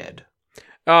in my head.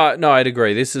 No, I'd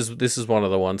agree. This is one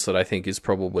of the ones that I think is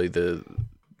probably the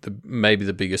maybe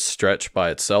the biggest stretch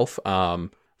by itself.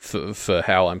 For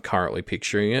how I'm currently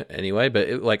picturing it, anyway.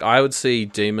 But I would see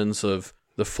demons of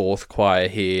the fourth choir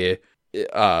here,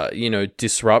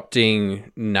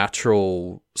 disrupting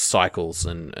natural cycles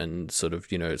and sort of,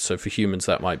 so for humans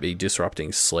that might be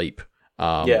disrupting sleep.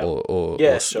 Sure.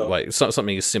 Like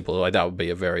something as simple like that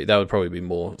would probably be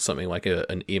more something like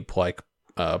an imp like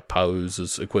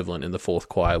Poe's equivalent in the fourth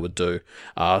choir would do.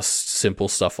 Simple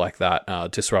stuff like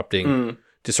that,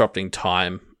 disrupting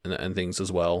time and things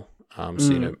as well.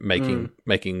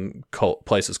 Making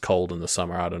places cold in the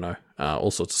summer. I don't know,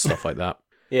 all sorts of stuff like that.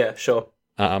 Yeah, sure.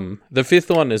 The fifth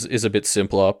one is a bit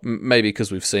simpler, maybe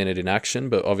because we've seen it in action,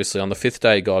 but obviously on the fifth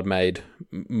day, God made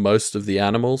most of the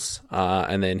animals,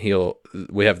 and then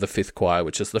we have the fifth choir,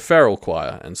 which is the feral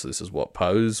choir, and so this is what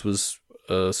Pose was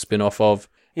a spin-off of.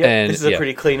 Yeah, this is a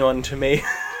pretty clean one to me.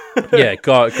 Yeah,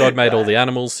 God made all the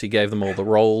animals, he gave them all the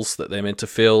roles that they're meant to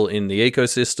fill in the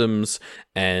ecosystems,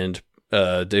 and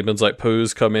demons like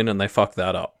Poos come in and they fuck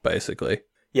that up, basically.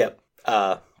 Yep.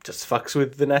 Just fucks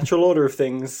with the natural order of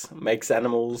things, makes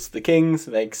animals the kings,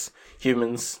 makes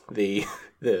humans the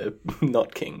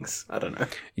not kings. I don't know.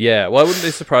 Yeah, well, I wouldn't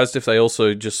be surprised if they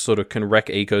also just sort of can wreck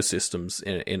ecosystems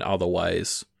in other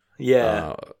ways.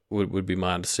 Yeah. Would be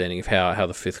my understanding of how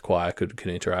the fifth choir could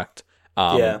interact.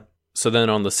 Yeah. So then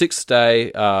on the sixth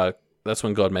day, that's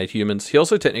when God made humans. He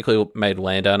also technically made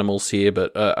land animals here,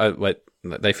 but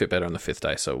they fit better on the fifth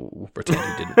day, so we'll pretend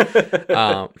he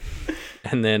didn't.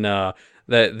 And then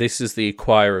this is the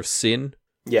choir of sin.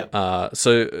 Yeah.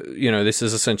 So, this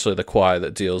is essentially the choir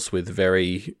that deals with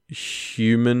very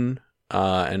human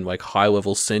and like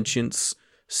high-level sentience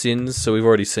sins. So we've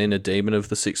already seen a demon of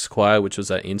the sixth choir, which was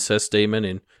that incest demon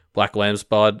in Black Lamb's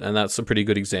Blood, and that's a pretty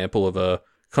good example of a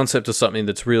concept of something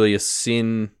that's really a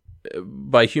sin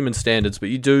by human standards, but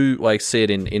you do like see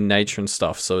it in nature and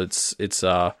stuff. So it's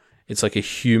like a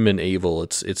human evil.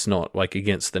 It's not like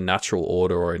against the natural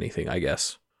order or anything, I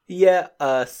guess. Yeah,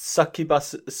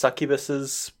 succubuses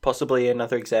possibly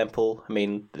another example. I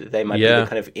mean, they might be the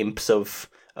kind of imps of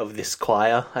this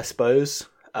choir, I suppose.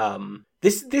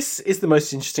 This is the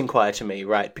most interesting choir to me,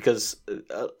 right? Because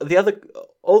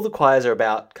all the choirs are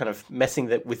about kind of messing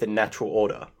with the natural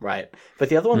order, right? But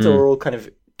the other ones are all kind of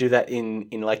do that in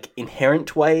like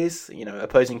inherent ways,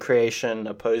 opposing creation,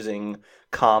 opposing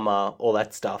karma, all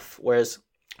that stuff. Whereas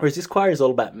this choir is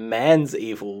all about man's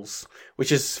evils,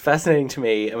 which is fascinating to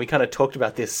me. And we kind of talked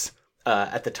about this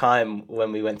at the time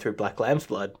when we went through Black Lamb's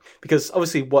Blood, because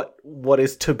obviously what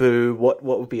is taboo, what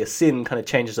would be a sin kind of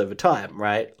changes over time,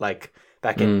 right? Like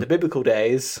back in the biblical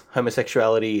days,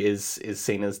 homosexuality is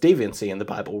seen as deviancy in the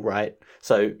Bible, right?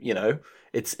 So,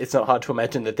 it's not hard to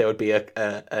imagine that there would be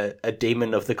a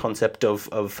demon of the concept of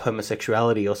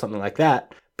homosexuality or something like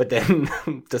that. But then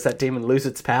does that demon lose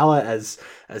its power as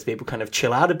people kind of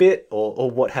chill out a bit,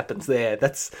 or what happens there?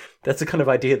 That's a kind of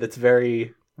idea that's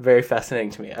very, very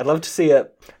fascinating to me. I'd love to see a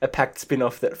Pact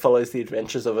spin-off that follows the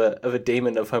adventures of a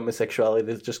demon of homosexuality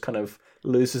that just kind of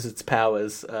loses its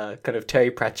powers, kind of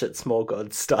Terry Pratchett Small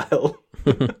Gods style.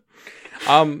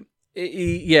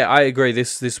 Yeah, I agree.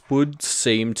 This would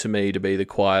seem to me to be the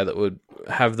choir that would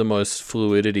have the most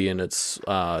fluidity in its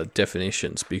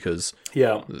definitions, because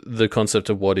the concept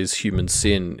of what is human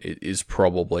sin is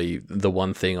probably the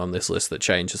one thing on this list that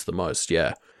changes the most.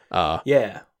 Yeah. I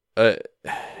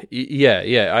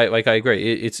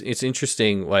agree. It's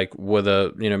interesting, like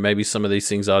whether maybe some of these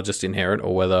things are just inherent,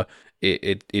 or whether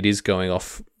it is going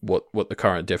off what the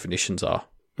current definitions are.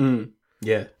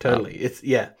 Yeah, totally.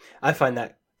 I find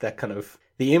that kind of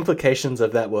the implications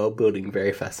of that world building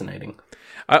very fascinating.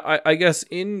 I guess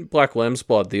in Black Lamb's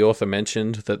Blood, the author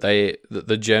mentioned that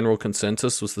the general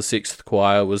consensus was the sixth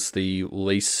choir was the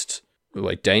least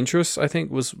dangerous. I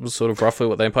think was sort of roughly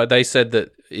what they implied. They said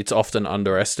that it's often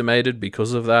underestimated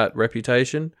because of that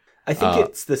reputation. I think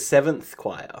it's the seventh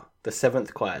choir. The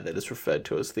seventh choir that is referred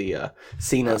to as the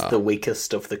seen as the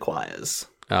weakest of the choirs.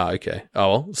 Okay. Oh,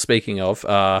 well, speaking of...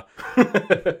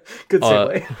 Good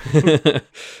segue.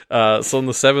 So on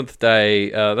the seventh day,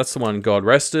 that's the one God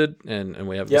rested, and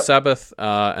we have the Sabbath,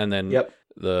 and then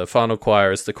the final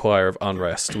choir is the choir of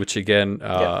unrest, which again,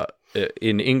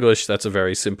 in English, that's a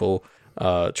very simple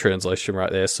translation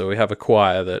right there. So we have a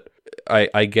choir that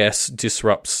I guess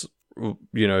disrupts,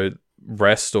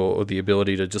 rest or the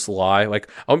ability to just lie. Like,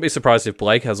 I wouldn't be surprised if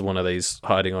Blake has one of these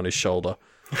hiding on his shoulder.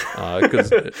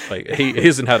 Because he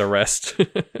hasn't had a rest.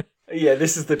 Yeah,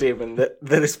 this is the demon that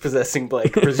is possessing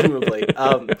Blake, presumably.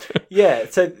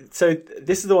 So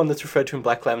this is the one that's referred to in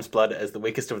Black Lamb's Blood as the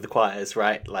weakest of the choirs,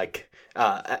 right? Like,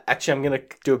 actually, I'm going to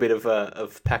do a bit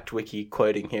of Pact Wiki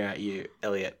quoting here at you,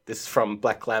 Elliot. This is from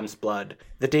Black Lamb's Blood.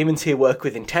 The demons here work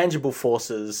with intangible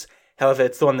forces. However,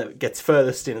 it's the one that gets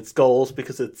furthest in its goals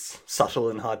because it's subtle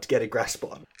and hard to get a grasp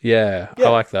on. Yeah. I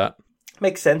like that.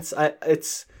 Makes sense.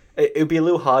 It would be a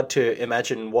little hard to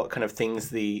imagine what kind of things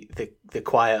the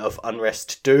choir of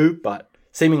unrest do, but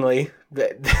seemingly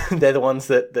they're the ones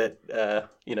that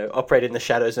operate in the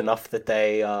shadows enough that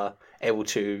they are able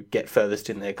to get furthest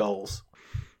in their goals.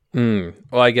 Well,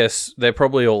 I guess they're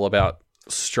probably all about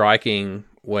striking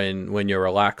when you're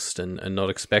relaxed and not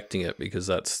expecting it, because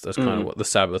that's kind of what the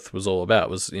Sabbath was all about,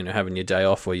 was having your day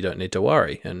off where you don't need to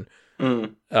worry, and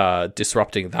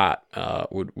disrupting that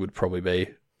would probably be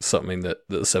something that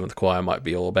the seventh choir might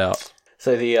be all about.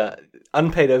 So the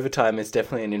unpaid overtime is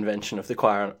definitely an invention of the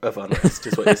choir of unrest,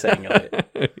 is what you're saying,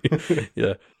 Elliot.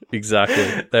 Yeah,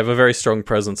 exactly. They have a very strong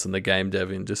presence in the game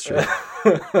dev industry.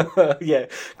 Yeah,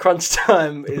 Crunch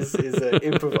Time is an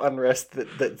imp of unrest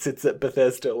that sits at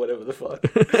Bethesda or whatever the fuck.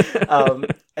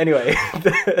 Anyway,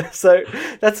 so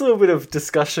that's a little bit of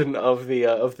discussion of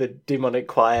the demonic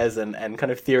choirs and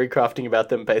kind of theory crafting about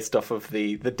them based off of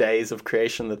the days of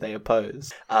creation that they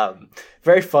oppose.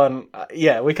 Very fun.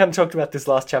 We kind of talked about this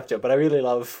last chapter, but I really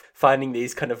love finding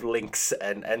these kind of links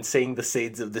and seeing the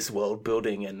seeds of this world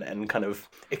building and kind of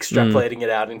extrapolating it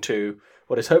out into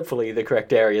what is hopefully the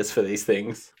correct areas for these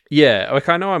things. Yeah, like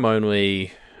I know I'm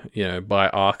only, by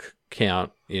arc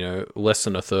count, less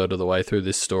than a third of the way through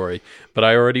this story, but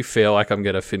I already feel like I'm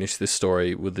going to finish this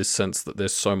story with this sense that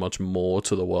there's so much more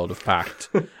to the world of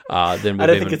Pact than we've I don't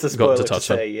even think it's a spoiler got to touch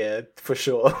to say, yeah, for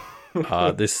sure.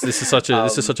 This is such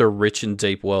a rich and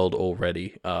deep world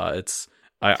already.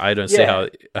 I don't see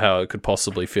how it could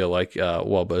possibly feel like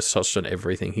Wildbow's touched on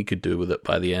everything he could do with it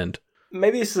by the end.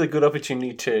 Maybe this is a good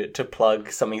opportunity to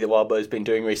plug something that Wildbow's been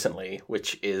doing recently,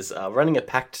 which is running a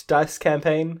Pact dice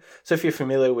campaign. So if you're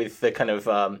familiar with the kind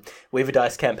of Weaver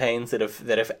dice campaigns that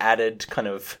have added kind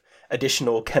of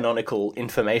additional canonical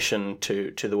information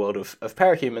to the world of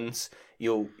parahumans,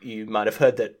 you might have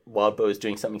heard that Wildbow is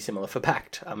doing something similar for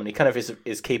Pact. And he kind of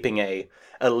is keeping a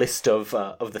list of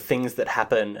the things that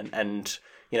happen and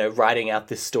writing out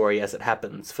this story as it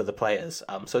happens for the players.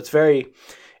 So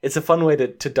it's a fun way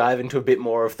to dive into a bit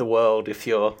more of the world if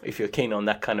you're keen on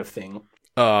that kind of thing.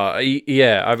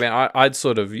 Yeah. I mean, I'd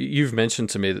sort of, you've mentioned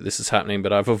to me that this is happening,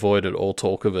 but I've avoided all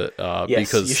talk of it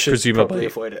Yes, because you should presumably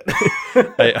probably avoid it.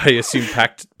 I assume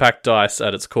Pact Dice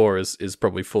at its core is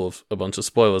probably full of a bunch of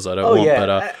spoilers I don't want. Yeah.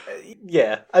 But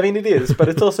yeah, I mean it is, but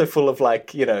it's also full of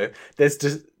there's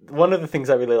just one of the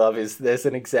things I really love is there's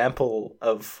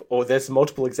there's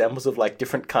multiple examples of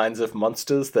different kinds of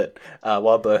monsters that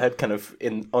Wildbow had kind of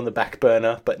on the back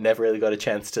burner, but never really got a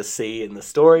chance to see in the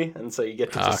story, and so you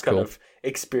get to just kind of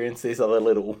experience these other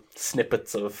little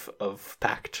snippets of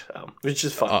Pact, which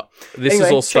is fun. This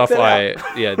is all stuff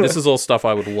this is all stuff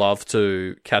I would love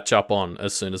to catch up on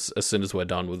as soon as we're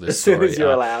done with this story. As soon as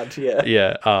you're allowed, yeah.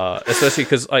 Yeah, especially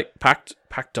because Pact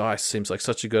Dice seems like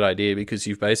such a good idea because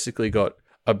you've basically got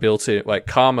a built-in,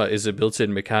 karma is a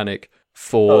built-in mechanic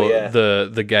for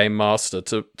the game master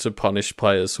to punish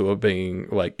players who are being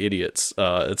idiots.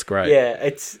 It's great. Yeah,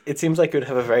 it seems like it would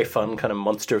have a very fun kind of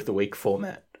monster of the week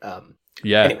format.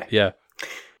 Anyway. Yeah.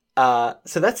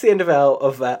 So that's the end of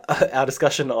our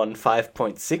discussion on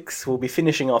 5.6. We'll be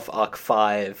finishing off Arc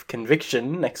 5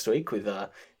 Conviction next week with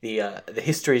the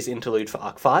Histories interlude for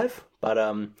Arc 5.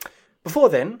 But before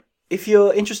then, if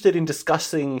you're interested in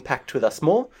discussing Pact with us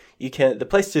more, the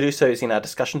place to do so is in our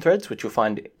discussion threads, which you'll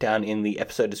find down in the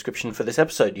episode description for this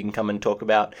episode. You can come and talk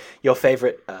about your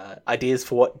favourite ideas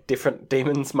for what different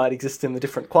demons might exist in the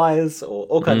different choirs, or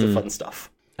all kinds of fun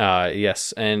stuff.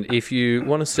 Yes, and if you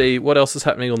want to see what else is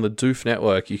happening on the Doof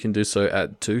Network, you can do so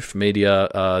at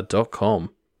doofmedia.com.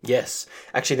 Yes.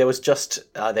 Actually,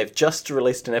 they've just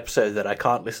released an episode that I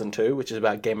can't listen to, which is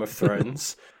about Game of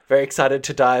Thrones. Very excited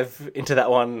to dive into that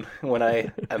one when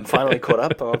I am finally caught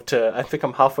up. I think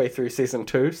I'm halfway through season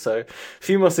 2, so a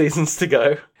few more seasons to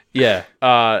go. Yeah.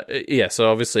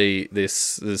 So obviously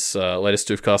this latest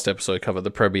Doofcast episode covered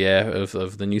the premiere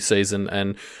of the new season,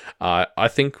 and I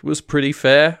think was pretty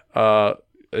fair of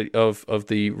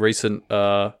the recent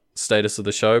status of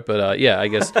the show. But I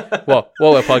guess while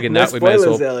we're plugging that, we may as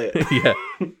well. Elliot. Yeah.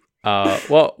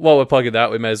 While we're plugging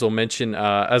that, we may as well mention,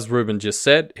 as Ruben just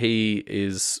said, he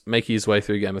is making his way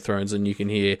through Game of Thrones, and you can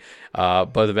hear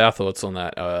both of our thoughts on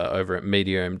that over at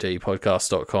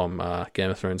MediaMDpodcast.com.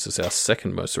 Game of Thrones is our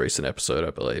second most recent episode,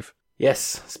 I believe.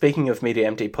 Yes, speaking of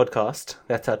MediaMD Podcast,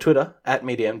 that's our Twitter, at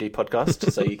MediaMD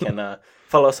Podcast, so you can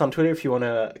follow us on Twitter if you want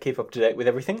to keep up to date with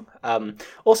everything.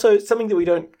 Also, something that we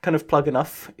don't kind of plug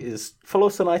enough is follow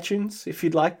us on iTunes if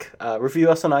you'd like. Review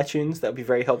us on iTunes, that would be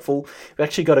very helpful. We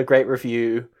actually got a great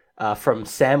review from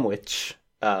Sandwich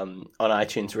on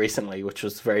iTunes recently, which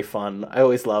was very fun. I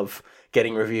always love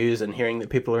getting reviews and hearing that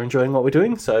people are enjoying what we're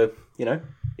doing, so,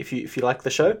 if you like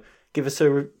the show, give us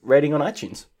a rating on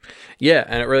iTunes. Yeah,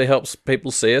 and it really helps people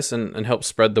see us and help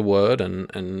spread the word, and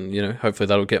hopefully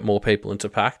that'll get more people into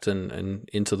Pact and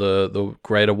into the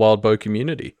greater Wildbow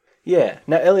community. Yeah.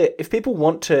 Now, Elliot, if people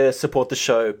want to support the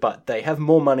show, but they have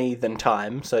more money than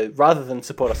time, so rather than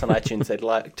support us on iTunes, they'd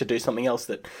like to do something else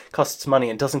that costs money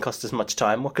and doesn't cost as much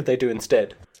time, what could they do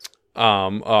instead?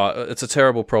 It's a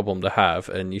terrible problem to have,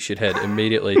 and you should head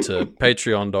immediately to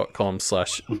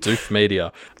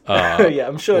patreon.com/doofmedia. Yeah,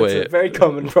 I'm sure it's a very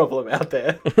common problem out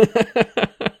there.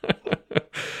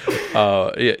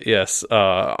 Yes.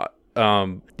 Head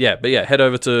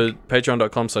over to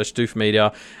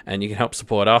patreon.com/doofmedia, and you can help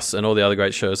support us and all the other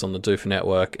great shows on the Doof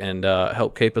Network, and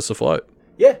help keep us afloat.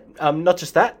 Yeah, not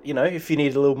just that, if you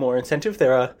need a little more incentive,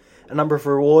 there are a number of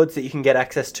rewards that you can get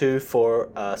access to for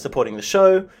supporting the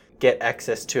show. Get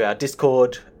access to our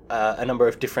Discord, a number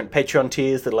of different Patreon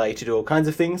tiers that allow you to do all kinds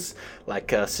of things,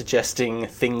 like suggesting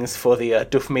things for the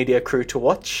Doof Media crew to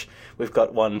watch. We've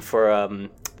got one for,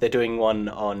 they're doing one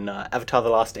on Avatar The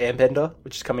Last Airbender,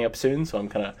 which is coming up soon, so I'm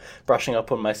kind of brushing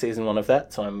up on my season 1 of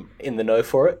that, so I'm in the know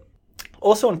for it.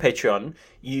 Also on Patreon,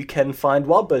 you can find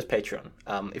Wildbow's Patreon.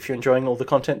 If you're enjoying all the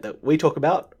content that we talk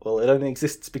about, well, it only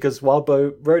exists because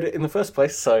Wildbow wrote it in the first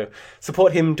place, so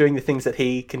support him doing the things that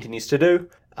he continues to do.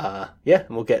 And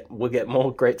we'll get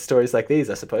more great stories like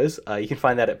these, I suppose. You can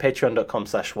find that at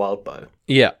patreon.com/wildbow.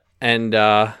 Yeah, and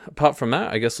apart from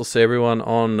that, I guess we'll see everyone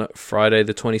on Friday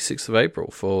the 26th of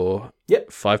April for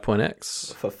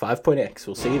 5.x. For 5.x.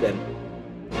 We'll see you then.